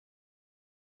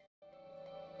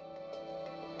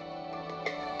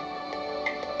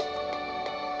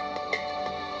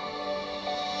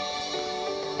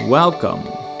Welcome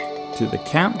to the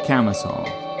Camp Camisole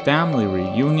Family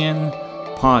Reunion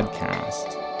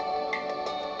Podcast.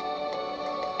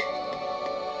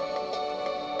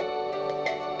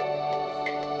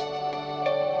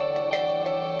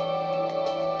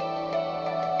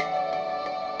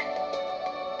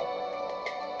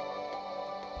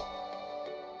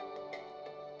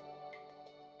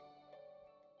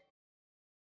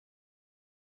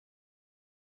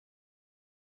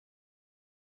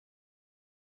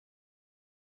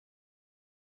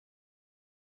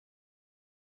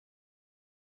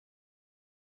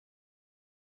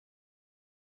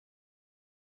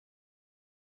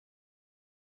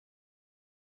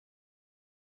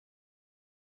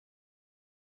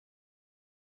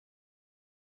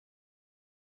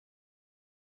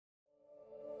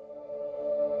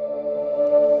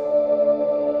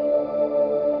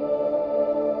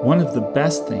 One of the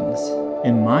best things,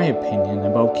 in my opinion,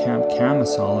 about Camp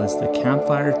Camisole is the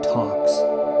campfire talks.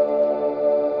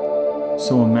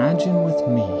 So imagine with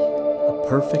me a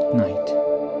perfect night.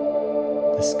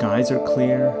 The skies are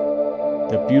clear,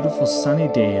 the beautiful sunny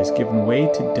day has given way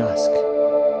to dusk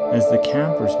as the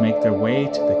campers make their way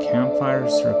to the campfire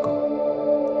circle.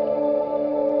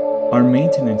 Our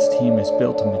maintenance team has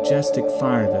built a majestic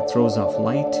fire that throws off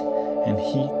light and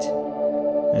heat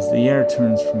as the air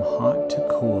turns from hot to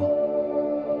cool.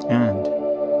 And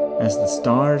as the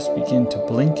stars begin to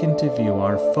blink into view,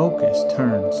 our focus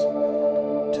turns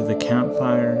to the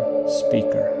campfire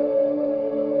speaker.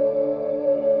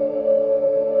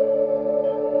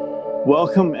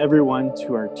 Welcome everyone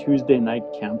to our Tuesday night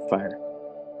campfire.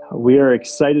 We are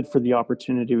excited for the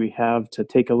opportunity we have to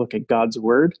take a look at God's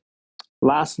Word.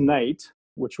 Last night,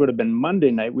 which would have been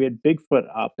Monday night, we had Bigfoot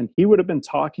up, and he would have been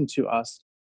talking to us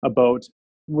about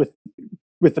with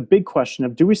the big question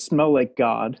of, do we smell like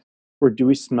God or do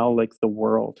we smell like the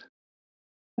world?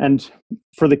 And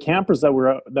for the campers that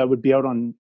would be out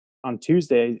on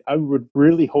Tuesday, I would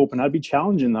really hope, and I'd be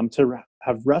challenging them to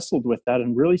have wrestled with that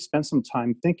and really spend some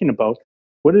time thinking about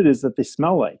what it is that they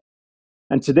smell like.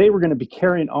 And today we're going to be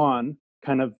carrying on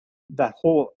kind of that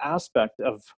whole aspect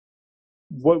of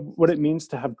what it means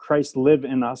to have Christ live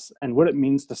in us and what it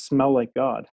means to smell like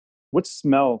God. What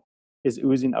smell is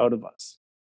oozing out of us?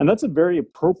 And that's a very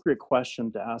appropriate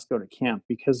question to ask out at camp,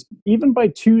 because even by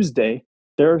Tuesday,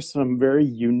 there are some very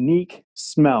unique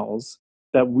smells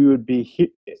that we would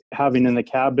be having in the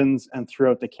cabins and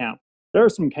throughout the camp. There are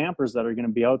some campers that are going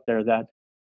to be out there that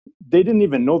they didn't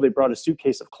even know they brought a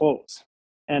suitcase of clothes.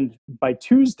 And by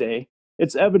Tuesday,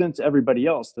 it's evident to everybody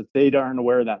else that they aren't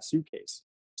aware of that suitcase.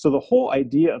 So the whole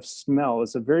idea of smell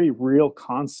is a very real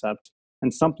concept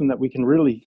and something that we can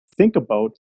really think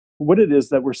about what it is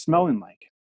that we're smelling like.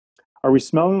 Are we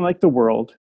smelling like the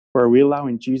world, or are we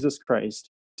allowing Jesus Christ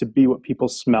to be what people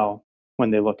smell when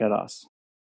they look at us?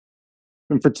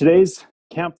 And for today's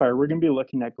campfire, we're going to be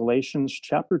looking at Galatians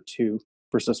chapter 2,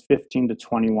 verses 15 to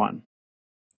 21.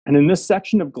 And in this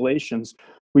section of Galatians,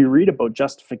 we read about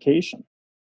justification.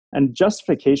 And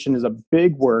justification is a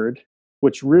big word,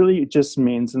 which really just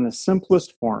means, in the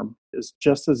simplest form, is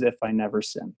just as if I never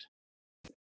sinned.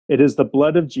 It is the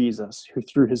blood of Jesus who,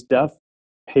 through his death,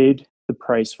 paid the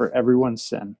price for everyone's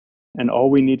sin. And all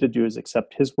we need to do is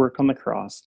accept his work on the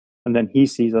cross, and then he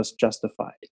sees us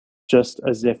justified, just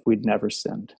as if we'd never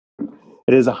sinned.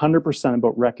 It is 100%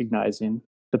 about recognizing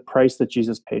the price that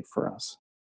Jesus paid for us,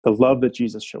 the love that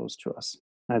Jesus shows to us.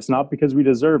 And it's not because we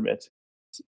deserve it.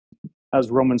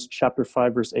 As Romans chapter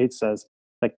 5, verse 8 says,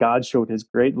 that God showed his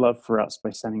great love for us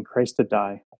by sending Christ to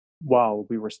die while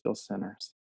we were still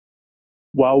sinners.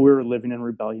 While we were living in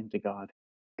rebellion to God,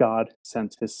 God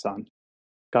sent his son.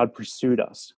 God pursued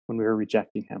us when we were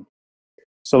rejecting him.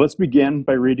 So let's begin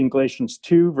by reading Galatians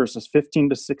 2, verses 15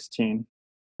 to 16.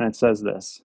 And it says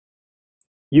this: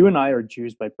 You and I are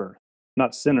Jews by birth,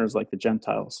 not sinners like the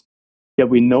Gentiles. Yet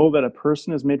we know that a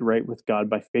person is made right with God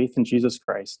by faith in Jesus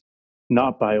Christ,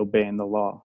 not by obeying the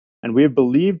law. And we have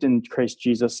believed in Christ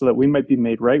Jesus so that we might be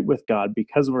made right with God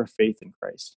because of our faith in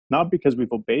Christ, not because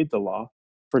we've obeyed the law,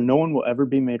 for no one will ever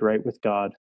be made right with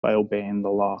God by obeying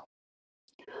the law.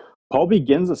 Paul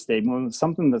begins a statement with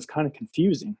something that's kind of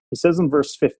confusing. He says in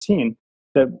verse 15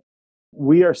 that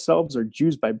we ourselves are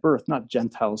Jews by birth, not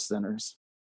Gentile sinners.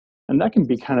 And that can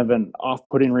be kind of an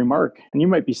off-putting remark. And you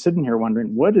might be sitting here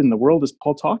wondering, what in the world is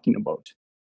Paul talking about?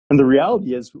 And the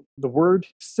reality is, the word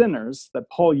sinners that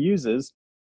Paul uses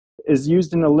is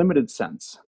used in a limited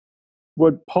sense.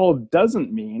 What Paul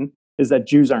doesn't mean is that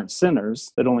Jews aren't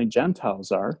sinners, that only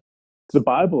Gentiles are. The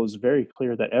Bible is very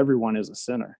clear that everyone is a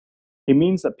sinner. It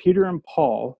means that Peter and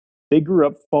Paul, they grew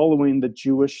up following the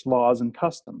Jewish laws and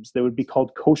customs. They would be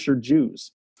called kosher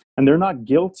Jews. And they're not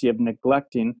guilty of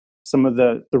neglecting some of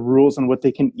the rules on what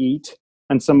they can eat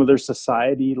and some of their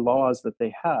society laws that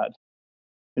they had.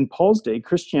 In Paul's day,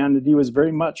 Christianity was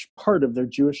very much part of their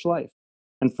Jewish life.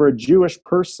 And for a Jewish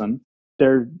person,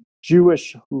 their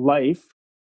Jewish life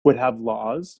would have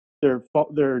laws, their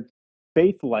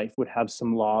faith life would have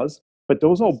some laws, but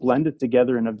those all blended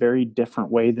together in a very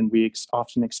different way than we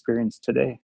often experience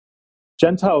today.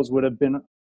 Gentiles would have been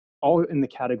all in the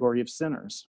category of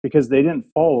sinners because they didn't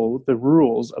follow the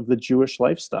rules of the Jewish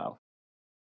lifestyle.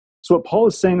 So what Paul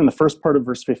is saying in the first part of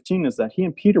verse 15 is that he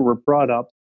and Peter were brought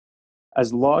up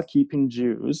as law-keeping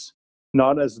Jews,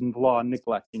 not as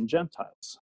law-neglecting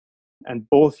Gentiles. And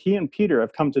both he and Peter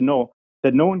have come to know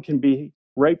that no one can be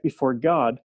right before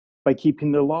God by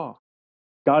keeping the law.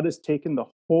 God has taken the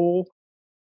whole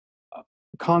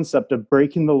concept of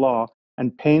breaking the law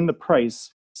and paying the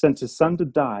price, sent his son to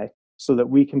die so that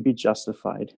we can be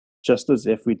justified, just as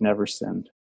if we'd never sinned.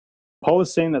 Paul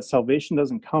is saying that salvation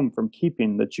doesn't come from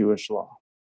keeping the Jewish law.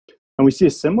 And we see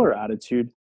a similar attitude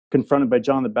confronted by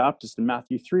John the Baptist in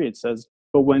Matthew 3. It says,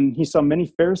 "But when he saw many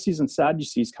Pharisees and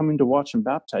Sadducees coming to watch him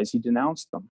baptize, he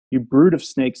denounced them. 'You brood of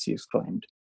snakes,' he exclaimed.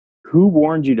 'Who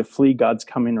warned you to flee God's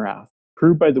coming wrath?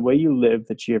 Prove by the way you live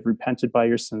that you have repented by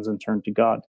your sins and turned to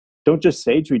God. Don't just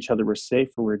say to each other, we're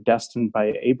safe or we're destined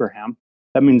by Abraham.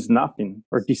 That means nothing.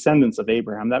 Or descendants of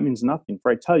Abraham. That means nothing.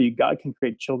 For I tell you, God can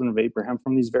create children of Abraham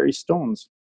from these very stones.'"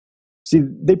 See,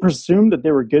 they presumed that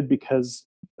they were good because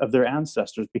of their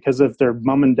ancestors, because of their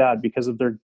mom and dad, because of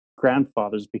their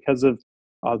grandfathers, because of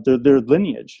their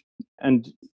lineage.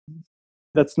 And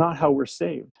that's not how we're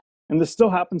saved. And this still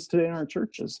happens today in our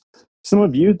churches. Some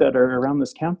of you that are around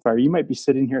this campfire, you might be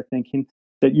sitting here thinking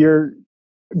that you're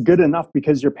good enough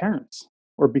because your parents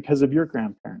or because of your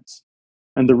grandparents.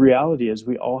 And the reality is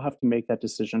we all have to make that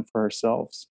decision for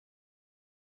ourselves.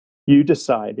 You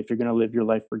decide if you're going to live your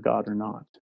life for God or not.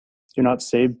 You're not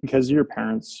saved because of your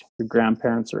parents, your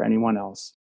grandparents, or anyone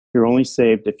else. You're only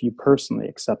saved if you personally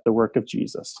accept the work of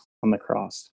Jesus on the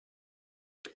cross.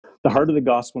 The heart of the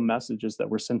gospel message is that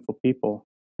we're sinful people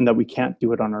and that we can't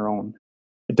do it on our own.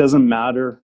 It doesn't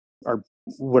matter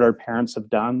what our parents have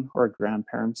done or our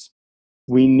grandparents.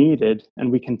 We needed and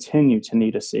we continue to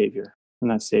need a Savior, and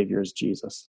that Savior is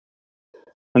Jesus.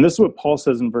 And this is what Paul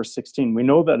says in verse 16. We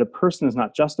know that a person is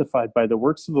not justified by the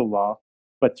works of the law,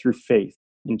 but through faith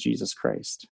in Jesus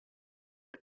Christ.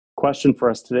 Question for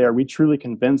us today: are we truly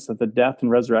convinced that the death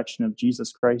and resurrection of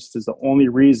Jesus Christ is the only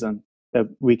reason that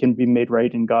we can be made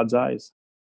right in God's eyes?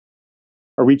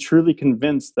 Are we truly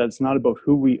convinced that it's not about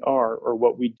who we are or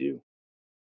what we do?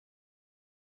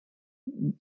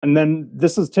 And then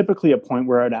this is typically a point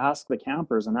where I'd ask the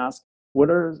campers and ask, what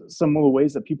are some of the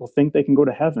ways that people think they can go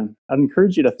to heaven? I'd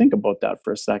encourage you to think about that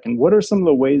for a second. What are some of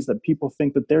the ways that people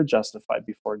think that they're justified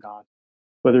before God?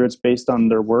 Whether it's based on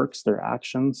their works, their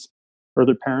actions, or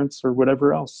their parents, or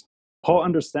whatever else. Paul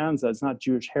understands that it's not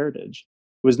Jewish heritage.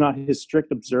 It was not his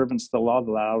strict observance of the law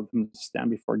that allowed him to stand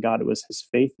before God. It was his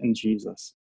faith in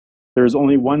Jesus. There is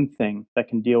only one thing that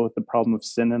can deal with the problem of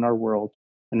sin in our world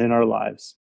and in our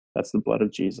lives. That's the blood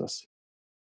of Jesus.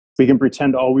 We can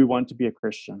pretend all we want to be a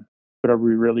Christian, but are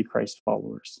we really Christ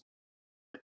followers?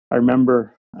 I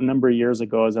remember a number of years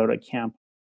ago, I was out at camp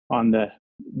on the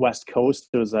West Coast.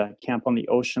 There was a camp on the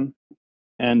ocean,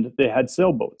 and they had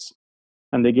sailboats.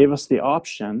 And they gave us the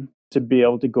option to be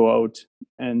able to go out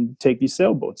and take these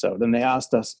sailboats out. And they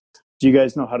asked us, do you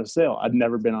guys know how to sail? I'd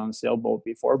never been on a sailboat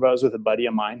before, but I was with a buddy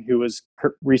of mine who was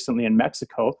recently in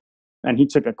Mexico, and he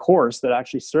took a course that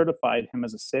actually certified him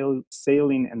as a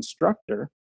sailing instructor.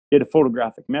 He had a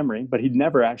photographic memory, but he'd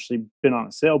never actually been on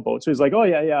a sailboat. So he's like, oh,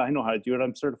 yeah, I know how to do it.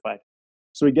 I'm certified.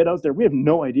 So we get out there. We have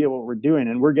no idea what we're doing,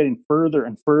 and we're getting further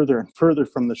and further and further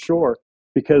from the shore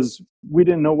because we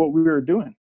didn't know what we were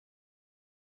doing.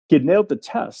 He had nailed the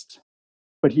test,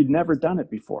 but he'd never done it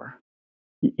before.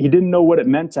 He didn't know what it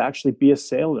meant to actually be a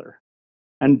sailor.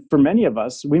 And for many of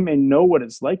us, we may know what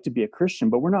it's like to be a Christian,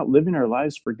 but we're not living our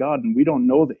lives for God, and we don't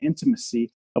know the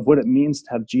intimacy of what it means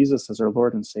to have Jesus as our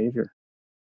Lord and Savior.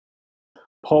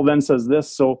 Paul then says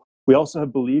this, so we also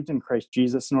have believed in Christ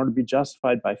Jesus in order to be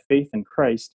justified by faith in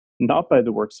Christ, not by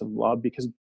the works of the law, because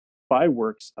by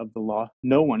works of the law,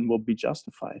 no one will be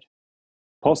justified.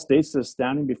 Paul states that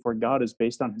standing before God is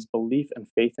based on his belief and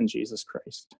faith in Jesus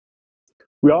Christ.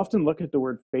 We often look at the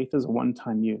word faith as a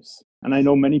one-time use. And I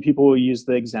know many people will use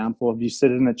the example of you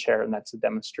sit in a chair and that's a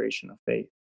demonstration of faith.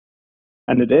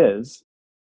 And it is,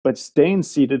 but staying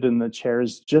seated in the chair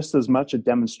is just as much a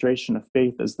demonstration of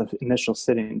faith as the initial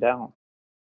sitting down.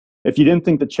 If you didn't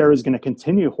think the chair was going to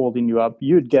continue holding you up,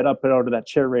 you'd get up and out of that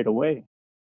chair right away.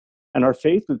 And our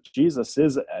faith with Jesus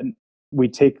is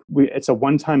it's a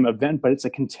one-time event, but it's a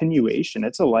continuation.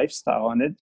 It's a lifestyle, and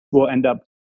it will end up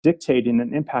dictating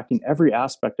and impacting every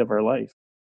aspect of our life.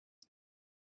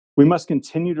 We must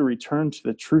continue to return to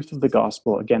the truth of the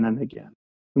gospel again and again.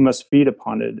 We must feed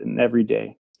upon it in every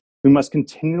day. We must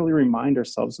continually remind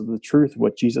ourselves of the truth of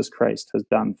what Jesus Christ has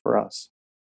done for us.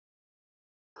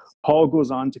 Paul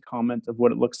goes on to comment of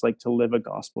what it looks like to live a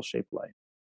gospel-shaped life,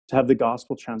 to have the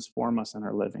gospel transform us in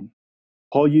our living.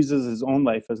 Paul uses his own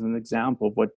life as an example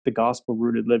of what the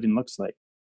gospel-rooted living looks like.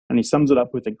 And he sums it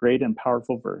up with a great and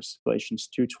powerful verse, Galatians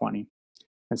 2:20,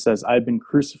 and says, "I have been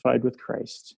crucified with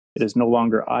Christ. It is no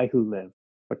longer I who live,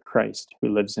 but Christ who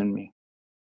lives in me."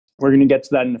 We're going to get to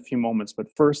that in a few moments,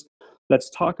 but first, let's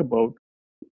talk about,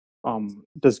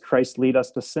 does Christ lead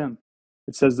us to sin?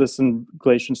 It says this in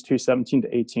Galatians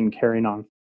 2:17-18, carrying on.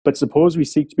 "But suppose we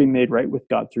seek to be made right with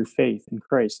God through faith in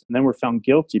Christ, and then we're found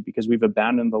guilty because we've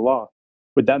abandoned the law.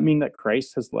 Would that mean that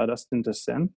Christ has led us into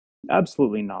sin?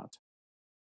 Absolutely not.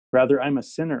 Rather, I'm a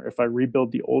sinner if I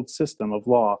rebuild the old system of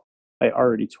law I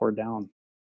already tore down."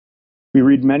 We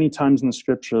read many times in the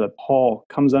scripture that Paul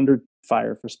comes under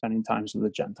fire for spending time with the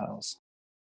Gentiles.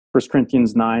 1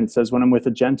 Corinthians 9, it says, "When I'm with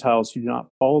the Gentiles who do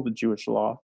not follow the Jewish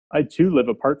law, I too live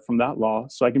apart from that law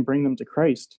so I can bring them to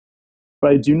Christ.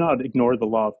 But I do not ignore the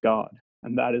law of God."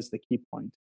 And that is the key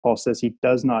point. Paul says he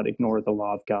does not ignore the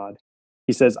law of God.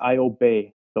 He says, "I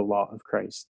obey the law of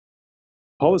Christ."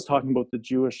 Paul is talking about the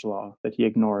Jewish law that he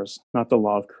ignores, not the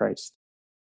law of Christ.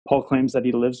 Paul claims that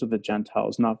he lives with the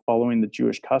Gentiles, not following the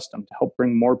Jewish custom, to help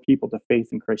bring more people to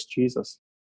faith in Christ Jesus.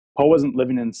 Paul wasn't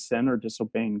living in sin or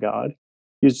disobeying God.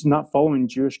 He was not following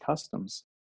Jewish customs.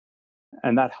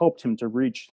 And that helped him to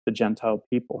reach the Gentile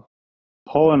people.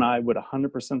 Paul and I would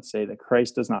 100% say that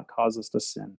Christ does not cause us to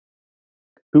sin.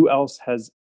 Who else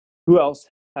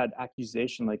had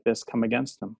accusation like this come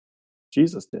against him?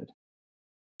 Jesus did.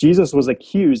 Jesus was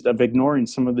accused of ignoring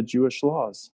some of the Jewish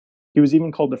laws. He was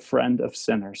even called a friend of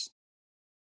sinners.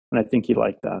 And I think he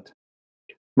liked that.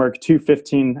 Mark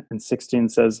 2:15-16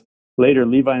 says, "Later,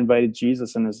 Levi invited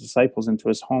Jesus and his disciples into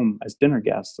his home as dinner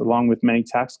guests, along with many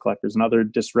tax collectors and other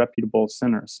disreputable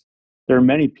sinners. There are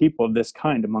many people of this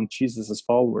kind among Jesus'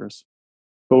 followers.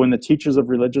 But when the teachers of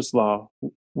religious law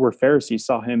were Pharisees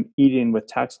saw him eating with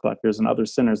tax collectors and other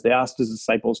sinners, they asked his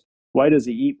disciples, 'Why does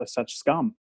he eat with such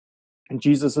scum?' And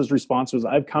Jesus' response was,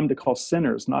 'I've come to call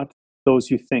sinners, not those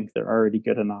who think they're already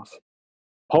good enough.'"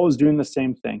 Paul is doing the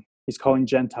same thing. He's calling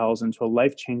Gentiles into a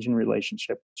life-changing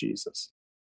relationship with Jesus.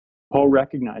 Paul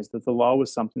recognized that the law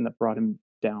was something that brought him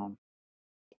down.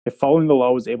 If following the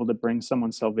law was able to bring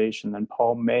someone salvation, then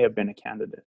Paul may have been a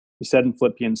candidate. He said in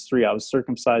Philippians 3, "I was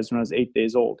circumcised when I was 8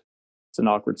 days old." It's an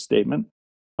awkward statement.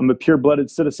 "I'm a pure-blooded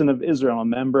citizen of Israel, a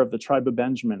member of the tribe of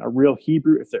Benjamin, a real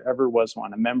Hebrew if there ever was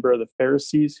one, a member of the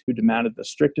Pharisees who demanded the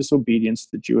strictest obedience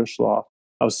to the Jewish law.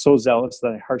 I was so zealous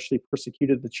that I harshly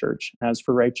persecuted the church. And as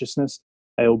for righteousness,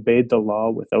 I obeyed the law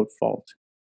without fault."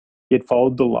 He had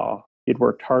followed the law. He had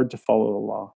worked hard to follow the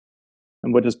law.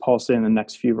 And what does Paul say in the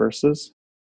next few verses?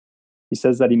 He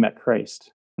says that he met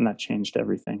Christ, and that changed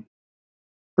everything.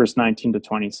 Verse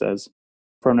 19-20 says,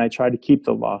 "For when I tried to keep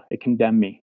the law, it condemned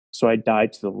me. So I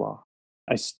died to the law.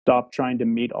 I stopped trying to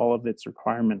meet all of its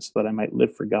requirements so that I might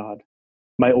live for God.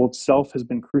 My old self has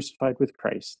been crucified with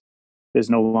Christ. It is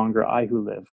no longer I who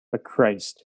live, but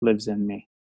Christ lives in me.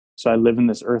 So I live in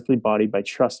this earthly body by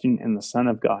trusting in the Son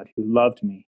of God who loved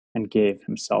me and gave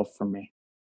himself for me."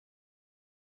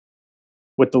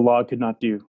 What the law could not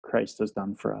do, Christ has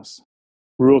done for us.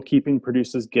 Rule keeping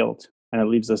produces guilt, and it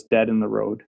leaves us dead in the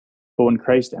road. But when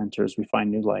Christ enters, we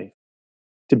find new life.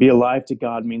 To be alive to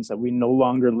God means that we no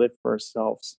longer live for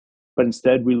ourselves, but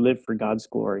instead we live for God's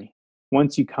glory.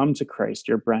 Once you come to Christ,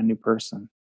 you're a brand new person.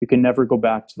 You can never go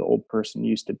back to the old person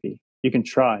you used to be. You can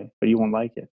try, but you won't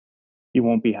like it. You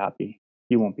won't be happy.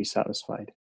 You won't be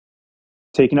satisfied.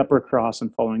 Taking up our cross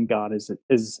and following God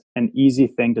is an easy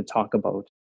thing to talk about,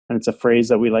 and it's a phrase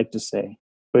that we like to say.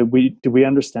 But do we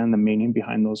understand the meaning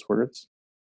behind those words?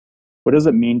 What does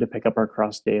it mean to pick up our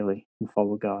cross daily and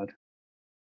follow God?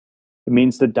 It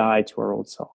means to die to our old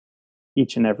self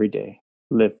each and every day.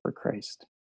 Live for Christ.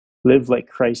 Live like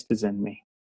Christ is in me.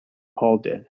 Paul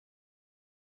did.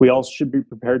 We all should be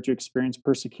prepared to experience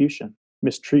persecution,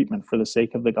 mistreatment for the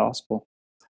sake of the gospel.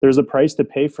 There's a price to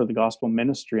pay for the gospel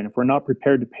ministry, and if we're not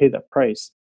prepared to pay that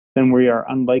price, then we are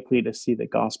unlikely to see the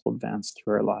gospel advance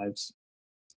through our lives.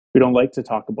 We don't like to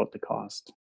talk about the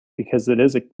cost because there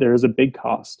is a big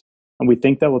cost, and we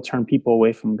think that will turn people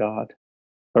away from God.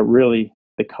 But really,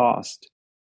 the cost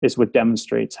is what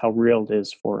demonstrates how real it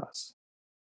is for us.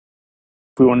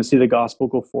 If we want to see the gospel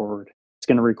go forward, it's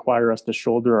going to require us to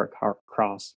shoulder our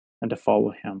cross and to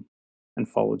follow him. and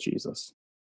follow Jesus.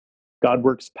 God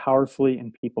works powerfully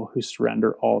in people who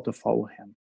surrender all to follow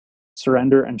him.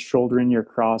 Surrender and shouldering your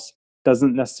cross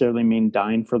doesn't necessarily mean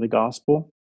dying for the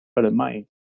gospel, but it might.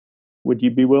 Would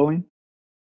you be willing?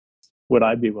 Would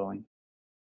I be willing?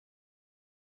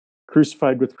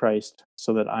 Crucified with Christ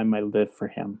so that I might live for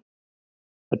him.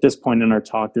 At this point in our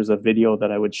talk, there's a video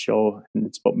that I would show, and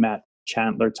it's about Matt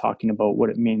Chandler talking about what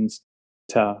it means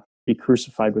to be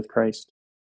crucified with Christ.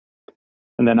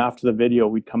 And then after the video,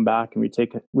 we'd come back and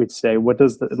we'd say, what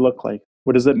does it look like?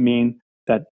 What does it mean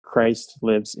that Christ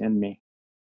lives in me?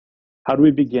 How do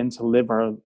we begin to live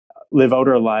out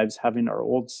our lives having our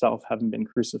old self having been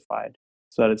crucified,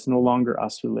 so that it's no longer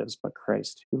us who lives, but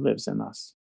Christ who lives in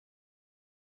us?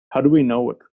 How do we know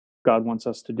what God wants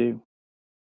us to do?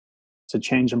 It's a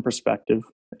change in perspective,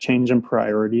 a change in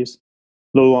priorities.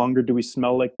 No longer do we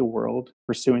smell like the world,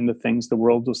 pursuing the things the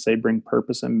world will say bring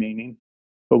purpose and meaning,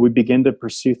 but we begin to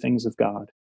pursue things of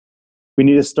God. We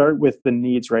need to start with the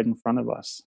needs right in front of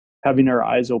us, having our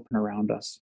eyes open around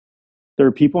us. There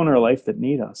are people in our life that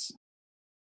need us.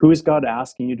 Who is God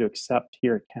asking you to accept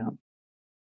here at camp?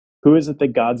 Who is it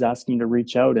that God's asking you to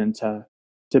reach out and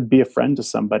to be a friend to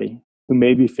somebody who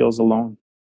maybe feels alone,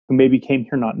 who maybe came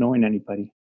here not knowing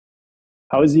anybody?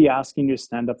 How is he asking you to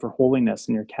stand up for holiness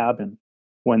in your cabin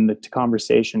when the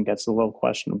conversation gets a little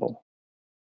questionable?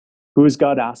 Who is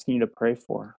God asking you to pray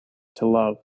for, to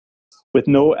love, with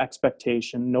no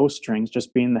expectation, no strings,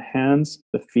 just being the hands,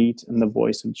 the feet, and the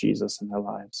voice of Jesus in their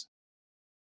lives?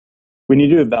 We need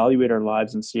to evaluate our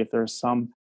lives and see if there are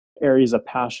some areas of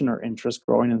passion or interest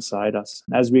growing inside us.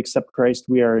 As we accept Christ,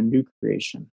 we are a new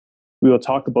creation. We will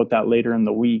talk about that later in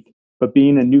the week, but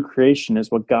being a new creation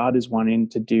is what God is wanting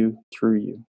to do through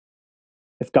you.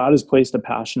 If God has placed a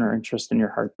passion or interest in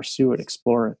your heart, pursue it,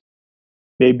 explore it.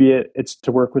 Maybe it's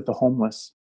to work with the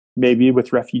homeless, maybe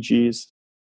with refugees,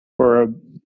 or a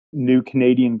new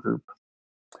Canadian group.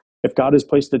 If God has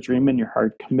placed a dream in your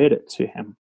heart, commit it to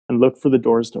him and look for the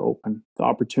doors to open, the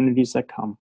opportunities that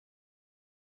come.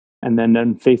 And then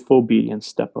in faithful obedience,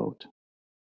 step out.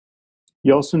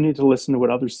 You also need to listen to what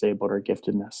others say about our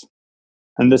giftedness.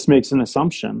 And this makes an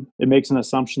assumption. It makes an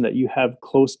assumption that you have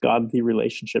close godly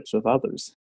relationships with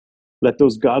others. Let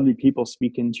those godly people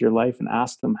speak into your life and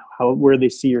ask them where they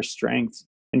see your strengths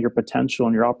and your potential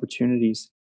and your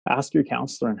opportunities. Ask your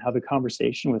counselor and have a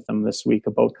conversation with them this week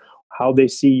about how they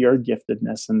see your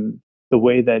giftedness and the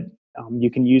way that you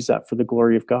can use that for the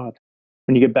glory of God.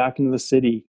 When you get back into the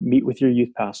city, meet with your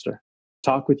youth pastor.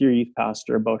 Talk with your youth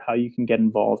pastor about how you can get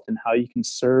involved and how you can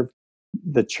serve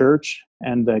the church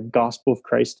and the gospel of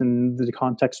Christ in the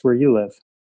context where you live.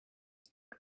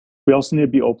 We also need to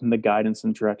be open to the guidance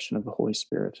and direction of the Holy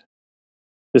Spirit.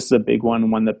 This is a big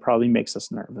one that probably makes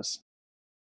us nervous.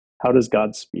 How does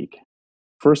God speak?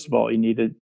 First of all, you need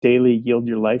to daily yield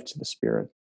your life to the Spirit,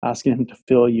 asking him to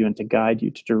fill you and to guide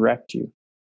you, to direct you.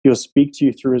 He'll speak to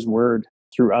you through his word,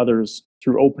 through others,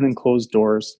 through open and closed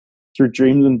doors, through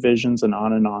dreams and visions, and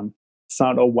on and on. It's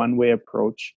not a one-way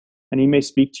approach, and he may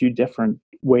speak to you different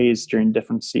ways during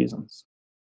different seasons.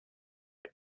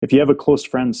 If you have a close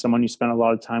friend, someone you spend a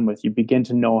lot of time with, you begin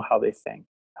to know how they think,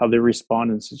 how they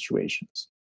respond in situations.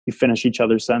 You finish each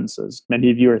other's sentences. Many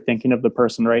of you are thinking of the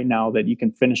person right now that you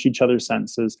can finish each other's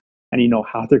sentences and you know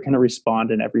how they're going to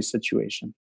respond in every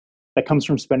situation. That comes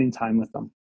from spending time with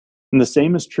them. And the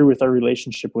same is true with our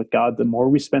relationship with God. The more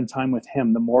we spend time with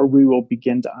him, the more we will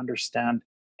begin to understand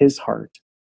his heart,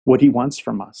 what he wants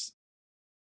from us,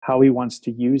 how he wants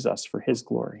to use us for his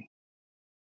glory.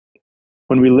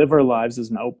 When we live our lives as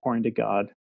an outpouring to God,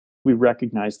 we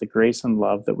recognize the grace and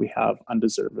love that we have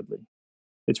undeservedly.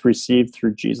 It's received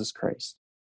through Jesus Christ.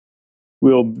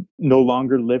 We will no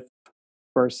longer live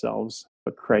for ourselves,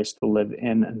 but Christ will live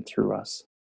in and through us.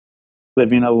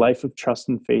 Living a life of trust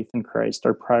and faith in Christ,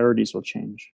 our priorities will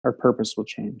change. Our purpose will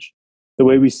change. The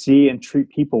way we see and treat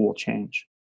people will change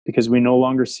because we no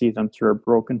longer see them through a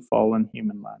broken, fallen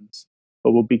human lens,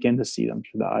 but we'll begin to see them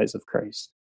through the eyes of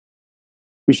Christ.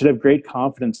 We should have great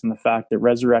confidence in the fact that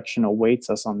resurrection awaits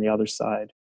us on the other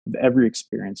side of every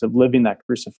experience of living that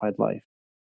crucified life.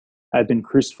 I've been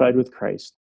crucified with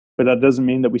Christ, but that doesn't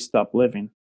mean that we stop living.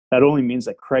 That only means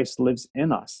that Christ lives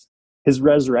in us. His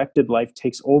resurrected life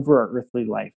takes over our earthly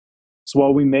life. So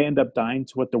while we may end up dying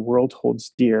to what the world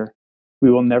holds dear,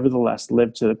 we will nevertheless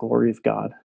live to the glory of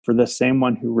God. For the same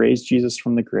one who raised Jesus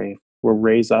from the grave will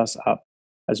raise us up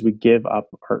as we give up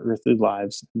our earthly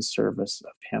lives in service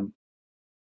of him.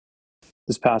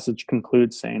 This passage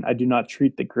concludes saying, I do not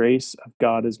treat the grace of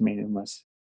God as meaningless.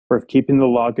 For if keeping the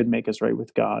law could make us right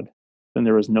with God, then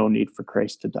there was no need for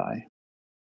Christ to die.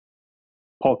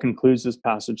 Paul concludes this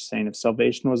passage saying, if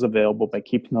salvation was available by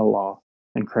keeping the law,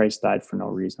 then Christ died for no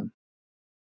reason.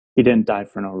 He didn't die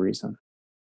for no reason.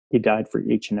 He died for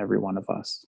each and every one of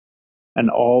us, and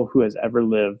all who has ever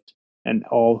lived, and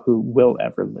all who will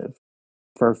ever live,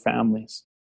 for our families,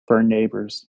 for our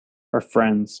neighbors, our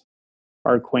friends,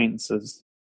 our acquaintances,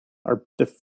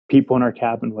 the people in our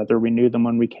cabin, whether we knew them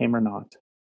when we came or not.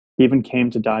 He even came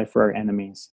to die for our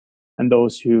enemies and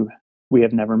those who we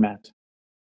have never met.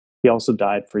 He also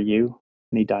died for you,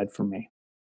 and he died for me.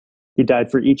 He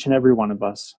died for each and every one of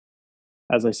us.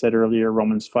 As I said earlier,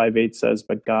 Romans 5:8 says,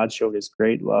 but God showed his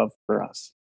great love for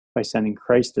us by sending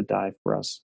Christ to die for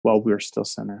us while we were still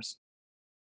sinners.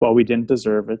 While we didn't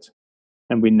deserve it,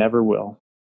 and we never will.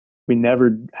 We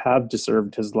never have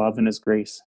deserved his love and his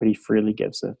grace, but he freely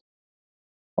gives it.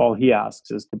 All he asks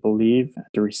is to believe and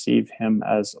to receive him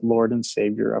as Lord and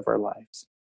Savior of our lives.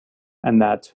 And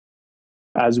that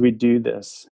as we do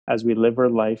this, as we live our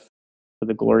life for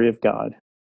the glory of God,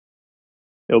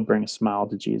 it'll bring a smile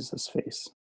to Jesus' face.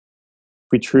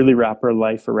 If we truly wrap our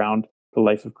life around the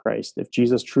life of Christ, if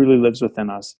Jesus truly lives within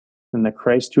us, then the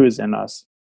Christ who is in us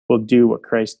will do what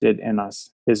Christ did in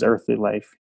us, his earthly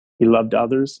life. He loved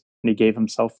others, and he gave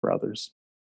himself for others.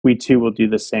 We too will do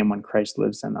the same when Christ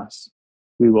lives in us.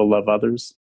 We will love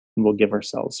others, and we'll give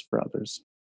ourselves for others.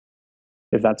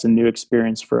 If that's a new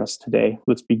experience for us today,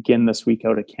 let's begin this week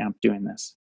out at camp doing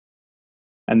this.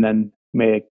 And then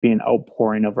may it be an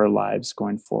outpouring of our lives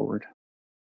going forward.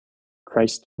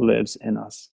 Christ lives in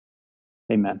us.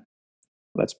 Amen.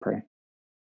 Let's pray.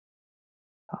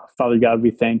 Father God,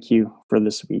 we thank you for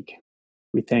this week.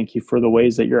 We thank you for the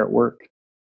ways that you're at work.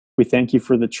 We thank you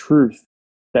for the truth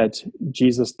that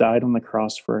Jesus died on the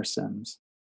cross for our sins.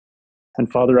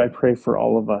 And Father, I pray for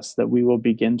all of us that we will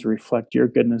begin to reflect your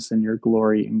goodness and your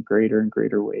glory in greater and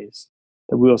greater ways,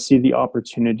 that we will see the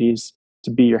opportunities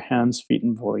to be your hands, feet,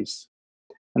 and voice,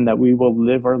 and that we will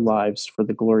live our lives for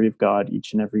the glory of God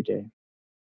each and every day.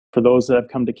 For those that have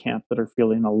come to camp that are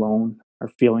feeling alone, are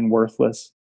feeling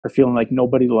worthless, are feeling like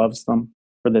nobody loves them,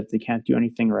 or that they can't do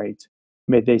anything right,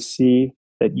 may they see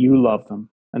that you love them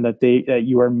and that they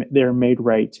are made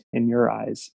right in your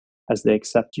eyes as they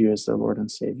accept you as their Lord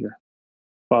and Savior.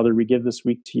 Father, we give this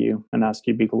week to you and ask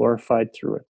you to be glorified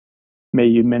through it. May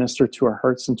you minister to our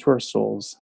hearts and to our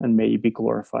souls, and may you be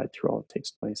glorified through all that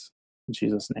takes place. In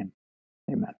Jesus' name,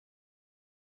 amen.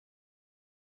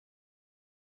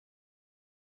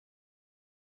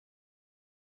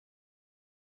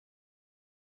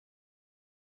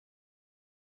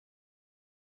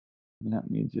 Let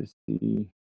me just see.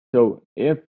 So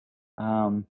if, I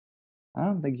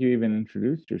don't think you even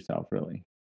introduced yourself really.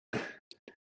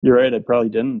 You're right, I probably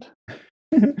didn't.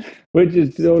 Which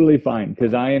is totally fine,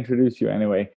 because I introduced you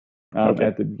anyway Okay.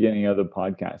 at the beginning of the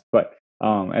podcast. But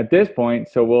at this point,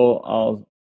 so I'll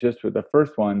just with the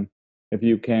first one, if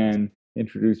you can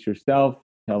introduce yourself,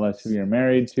 tell us who you're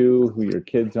married to, who your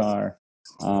kids are,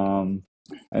 and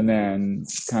then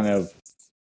kind of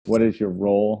what is your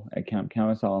role at Camp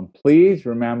Camisol. And please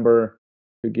remember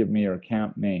to give me your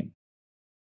camp name.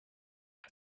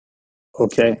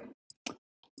 Okay.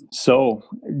 So,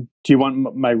 do you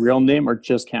want my real name or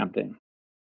just camp name?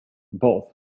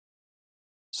 Both.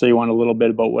 So you want a little bit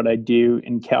about what I do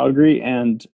in Calgary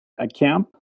and at camp?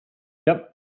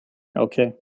 Yep.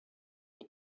 Okay.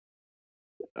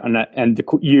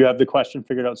 You have the question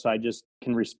figured out, so I just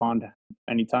can respond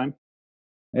anytime?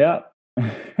 Yeah.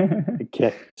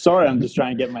 Okay. Sorry, I'm just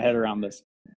trying to get my head around this.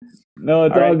 No,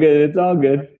 it's all good. It's all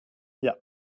good. Yeah.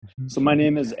 So my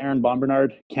name is Aaron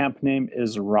Bombernard. Camp name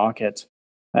is Rocket.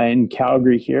 In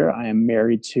Calgary here, I am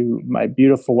married to my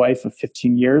beautiful wife of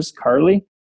 15 years, Carly,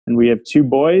 and we have two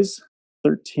boys,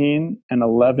 13 and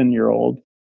 11-year-old,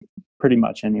 pretty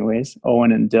much anyways,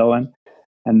 Owen and Dylan,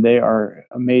 and they are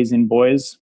amazing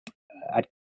boys.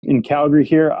 In Calgary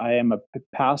here, I am a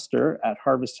pastor at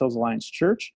Harvest Hills Alliance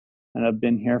Church, and I've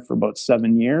been here for about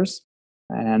 7 years.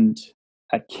 And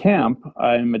at camp,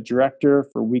 I'm a director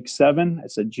for week 7.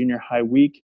 It's a junior high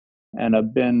week, and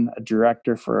I've been a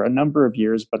director for a number of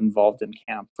years, but involved in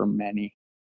camp for many.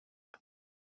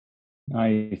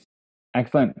 Nice.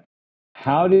 Excellent.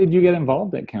 How did you get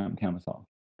involved at Camp Camisol?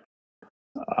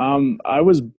 I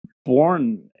was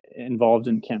born involved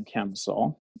in Camp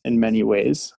Camisol in many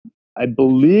ways. I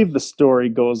believe the story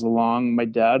goes along. My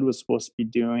dad was supposed to be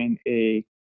doing a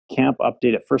camp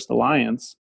update at First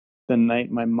Alliance the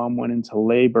night my mom went into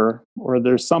labor, or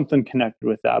there's something connected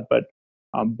with that. But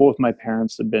both my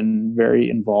parents have been very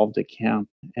involved at camp,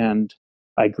 and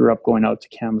I grew up going out to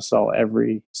Camisol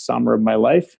every summer of my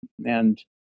life. And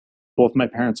both my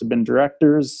parents have been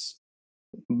directors.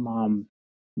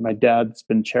 My dad's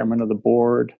been chairman of the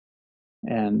board.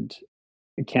 and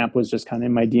camp was just kind of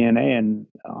in my DNA. And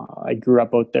I grew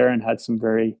up out there and had some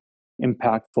very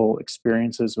impactful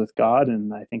experiences with God.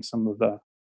 And I think some of the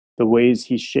ways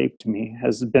He shaped me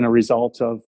has been a result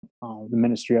of the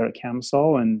ministry out at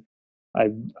Camisol. And I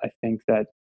think that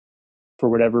for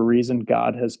whatever reason,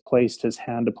 God has placed His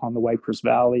hand upon the Wipers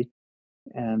Valley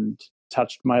and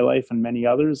touched my life and many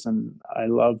others. And I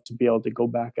love to be able to go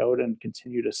back out and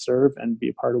continue to serve and be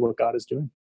a part of what God is doing.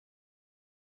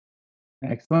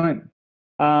 Excellent.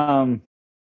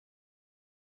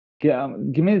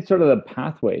 Give me sort of the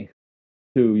pathway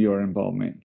to your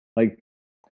involvement, like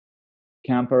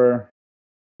camper.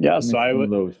 Yeah, so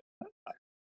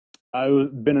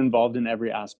I've been involved in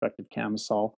every aspect of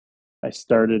Camisol. I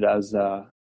started as a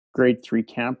grade 3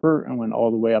 camper and went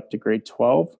all the way up to grade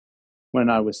 12. When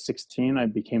I was 16, I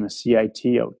became a CIT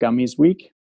at Gummies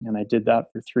Week, and I did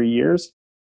that for 3 years.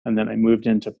 And then I moved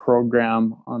into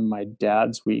program on my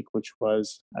dad's week, which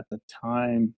was at the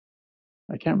time,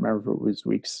 I can't remember if it was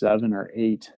week 7 or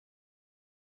 8.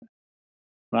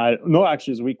 No,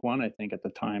 actually, it was week 1, I think, at the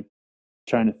time,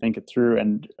 trying to think it through,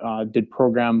 and did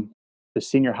program the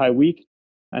senior high week.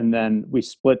 And then we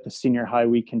split the senior high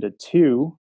week into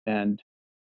 2, and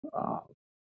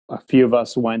a few of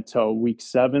us went to week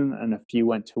 7 and a few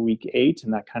went to week 8,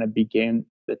 and that kind of began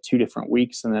the 2 different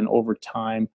weeks. And then over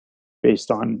time,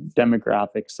 based on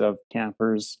demographics of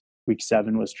campers, week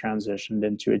 7 was transitioned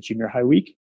into a junior high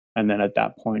week. And then at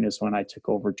that point is when I took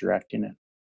over directing it.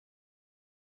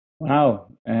 Wow.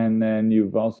 And then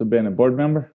you've also been a board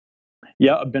member?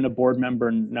 Yeah, I've been a board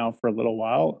member now for a little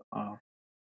while.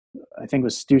 I think it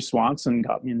was Stu Swanson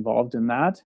got me involved in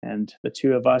that. And the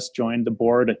 2 of us joined the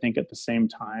board, I think, at the same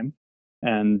time.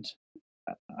 And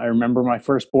I remember my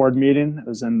first board meeting. It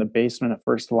was in the basement of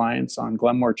First Alliance on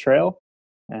Glenmore Trail,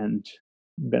 and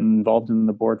been involved in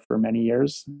the board for many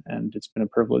years. And it's been a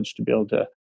privilege to be able to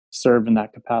serve in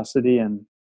that capacity and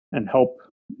help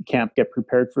camp get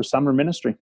prepared for summer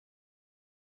ministry.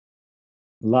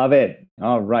 Love it.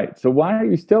 All right. So why are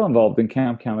you still involved in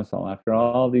Camp Camisol after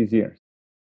all these years?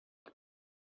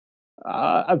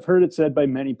 I've heard it said by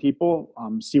many people,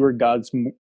 see where God's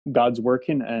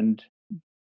working and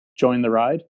join the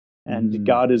ride. And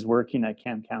God is working at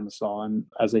Camp Camisol. And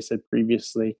as I said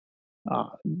previously,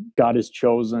 God has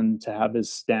chosen to have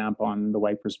His stamp on the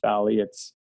Wipers Valley.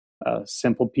 It's a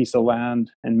simple piece of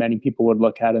land, and many people would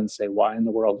look at it and say, why in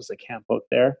the world is a camp out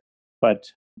there? But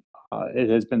it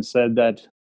has been said that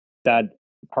that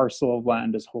parcel of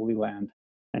land is holy land,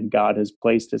 and God has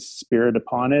placed His Spirit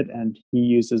upon it, and He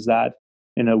uses that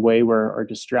in a way where our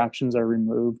distractions are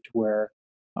removed, where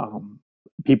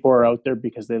people are out there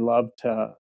because they love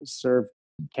to serve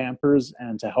campers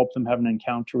and to help them have an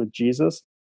encounter with Jesus.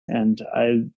 And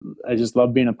I just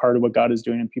love being a part of what God is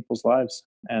doing in people's lives.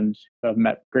 And I've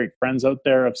met great friends out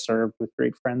there. I've served with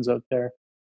great friends out there.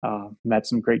 Met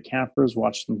some great campers,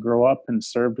 watched them grow up, and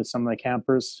served with some of the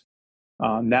campers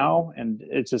now. And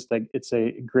it's just like, it's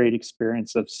a great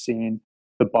experience of seeing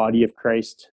the body of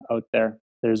Christ out there.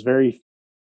 There's very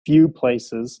few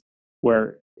places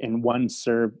where in one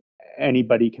serve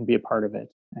anybody can be a part of it,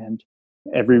 and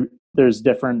there's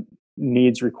different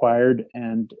needs required,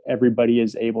 and everybody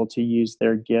is able to use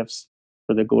their gifts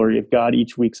for the glory of God.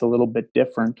 Each week's a little bit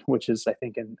different, which is, I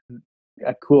think,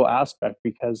 a cool aspect,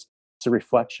 because it's a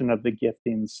reflection of the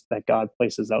giftings that God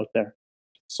places out there.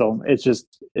 So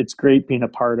it's great being a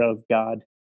part of God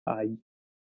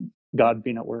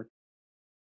being at work.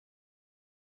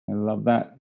 I love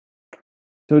that.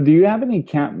 So do you have any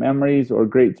camp memories or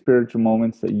great spiritual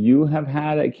moments that you have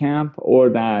had at camp, or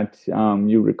that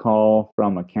you recall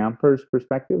from a camper's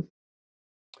perspective?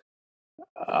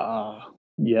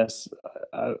 Yes.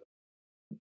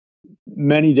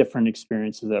 Many different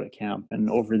experiences at a camp, and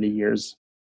over the years,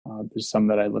 there's some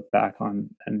that I look back on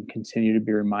and continue to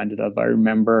be reminded of. I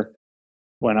remember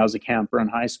when I was a camper in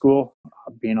high school,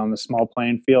 being on the small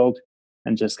playing field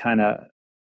and just kind of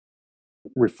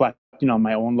reflecting on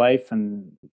my own life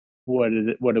and what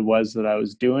it was that I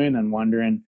was doing, and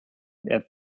wondering if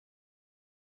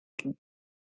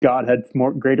God had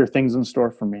greater things in store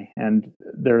for me. And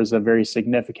there was a very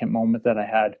significant moment that I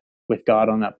had with God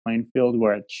on that playing field,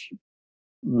 which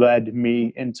led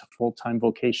me into full-time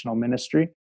vocational ministry.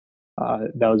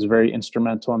 That was very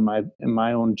instrumental in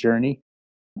my own journey.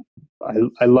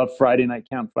 I love Friday night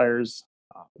campfires.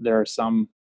 There's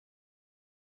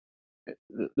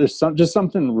just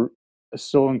something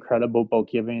so incredible about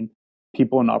giving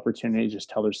people an opportunity to just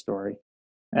tell their story,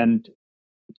 and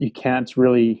you can't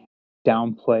really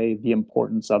downplay the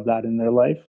importance of that in their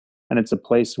life. And it's a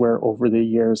place where over the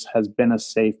years has been a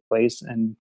safe place,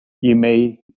 and you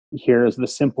may hear the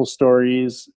simple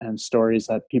stories and stories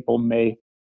that people may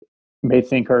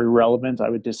think are irrelevant. I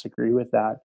would disagree with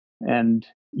that. And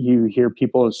you hear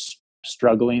people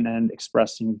struggling and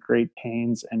expressing great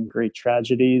pains and great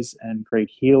tragedies and great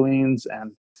healings,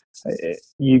 and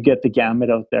you get the gamut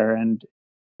out there, and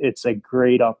it's a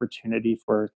great opportunity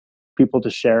for people to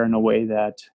share in a way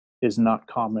that is not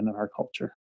common in our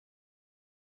culture.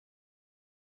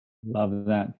 Love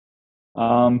that.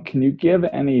 Can you give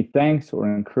any thanks or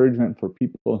encouragement for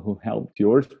people who helped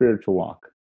your spiritual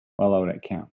walk while out at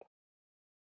camp?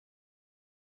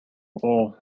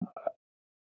 Oh,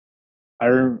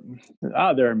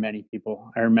 there are many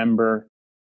people. I remember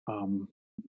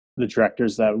the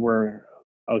directors that were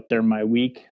out there my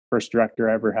week. First director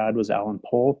I ever had was Alan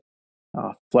Pohl.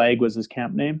 Flag was his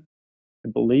camp name, I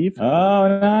believe.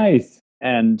 Oh, nice.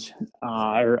 And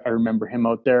I remember him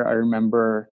out there. I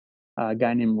remember a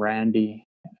guy named Randy,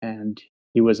 and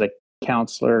he was a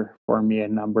counselor for me a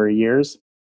number of years.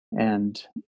 And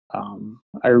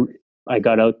I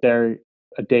got out there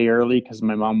a day early because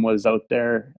my mom was out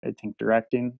there, I think,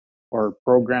 directing or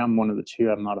program, one of the two.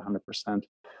 I'm not 100%.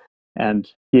 And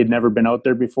he had never been out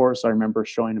there before, so I remember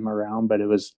showing him around, but it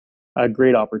was a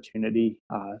great opportunity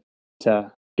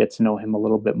to get to know him a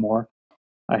little bit more.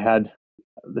 I had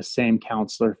the same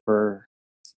counselor for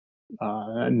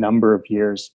a number of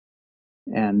years,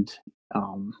 and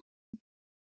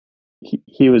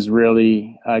he was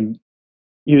really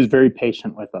he was very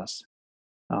patient with us.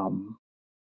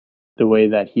 The way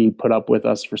that he put up with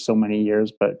us for so many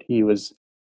years, but he was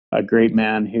a great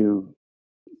man who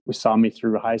saw me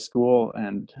through high school,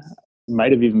 and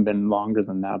might have even been longer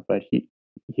than that, but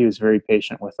he was very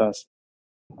patient with us.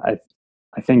 I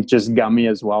think just Gummy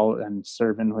as well, and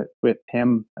serving with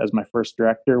him as my first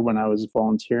director when I was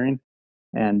volunteering,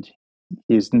 and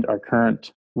he's our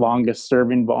current longest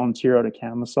serving volunteer out of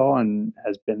Camisol and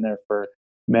has been there for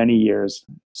many years.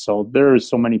 So there are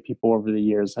so many people over the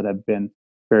years that have been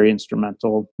very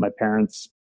instrumental. My parents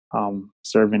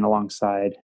serving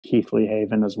alongside Keith Lee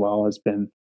Haven as well has been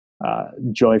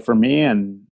joy for me,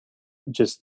 and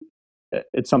just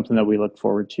it's something that we look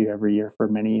forward to every year for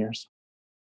many years.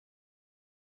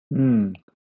 Thank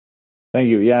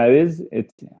you. Yeah, it is.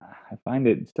 I find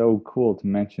it so cool to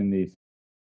mention these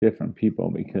different people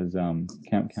because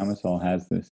Camp Camisol has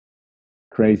this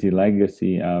crazy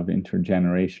legacy of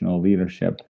intergenerational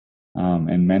leadership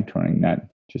and mentoring that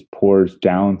just pours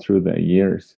down through the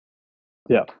years.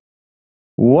 Yeah.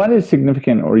 What is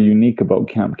significant or unique about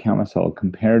Camp Camisol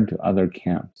compared to other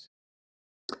camps?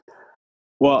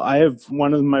 Well, I have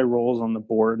one of my roles on the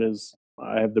board is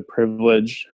I have the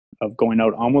privilege of going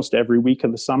out almost every week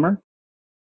of the summer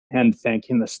and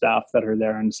thanking the staff that are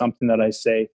there. And something that I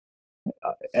say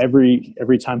every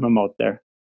time I'm out there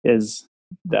is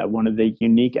that one of the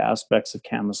unique aspects of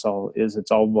Camisol is it's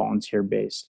all volunteer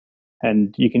based.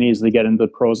 And you can easily get into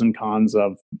the pros and cons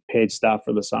of paid staff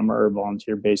for the summer or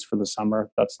volunteer based for the summer.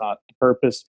 That's not the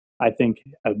purpose. I think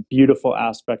a beautiful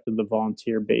aspect of the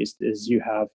volunteer based is you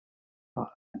have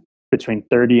between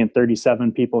 30 and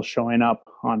 37 people showing up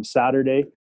on Saturday,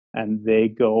 and they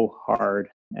go hard,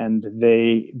 and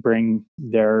they bring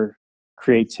their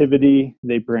creativity,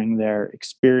 they bring their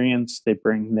experience, they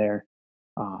bring their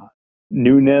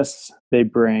newness, they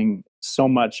bring so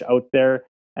much out there,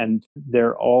 and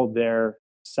they're all there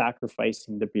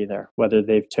sacrificing to be there, whether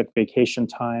they've took vacation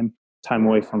time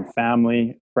away from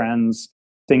family, friends,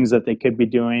 things that they could be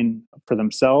doing for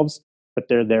themselves, but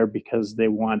they're there because they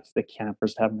want the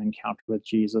campers to have an encounter with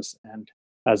Jesus. And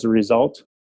as a result,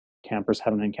 campers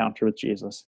have an encounter with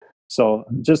Jesus. So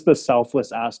just the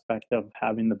selfless aspect of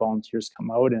having the volunteers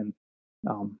come out, and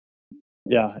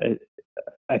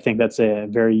I think that's a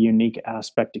very unique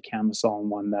aspect of Camisol, and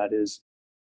one that is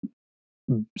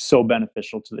so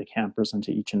beneficial to the campers and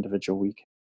to each individual week.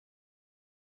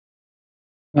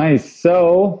 Nice.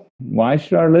 So why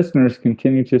should our listeners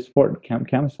continue to support Camp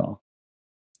Camisol?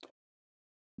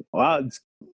 Well, it's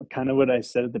kind of what I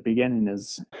said at the beginning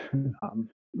is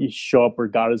you show up where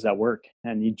God is at work,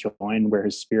 and you join where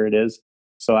his spirit is.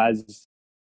 So as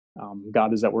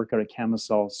God is at work out at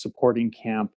Camisol, supporting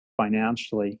camp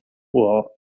financially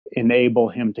will enable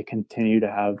him to continue to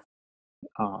have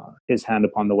his hand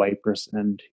upon the wipers,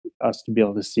 and us to be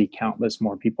able to see countless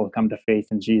more people come to faith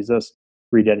in Jesus,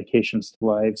 rededications to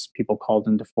lives, people called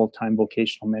into full-time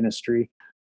vocational ministry.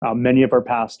 Many of our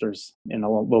pastors in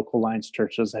our local Alliance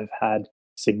churches have had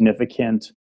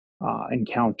significant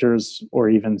encounters or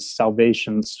even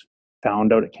salvations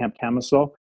found out at Camp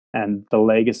Camisol, and the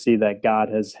legacy that God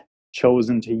has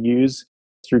chosen to use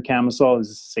through Camisol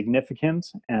is significant.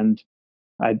 And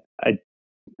I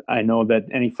I know that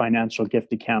any financial gift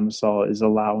to Camisol is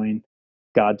allowing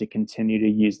God to continue to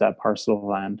use that parcel of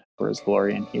land for his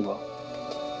glory, and he will.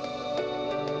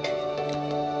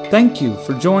 Thank you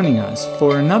for joining us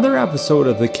for another episode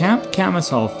of the Camp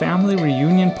Camisol Family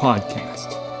Reunion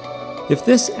Podcast. If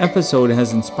this episode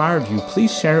has inspired you,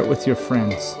 please share it with your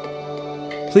friends.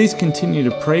 Please continue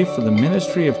to pray for the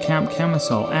ministry of Camp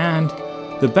Camisol, and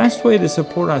the best way to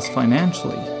support us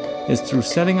financially is through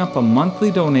setting up a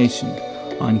monthly donation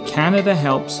on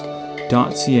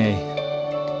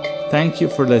canadahelps.ca. Thank you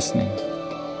for listening.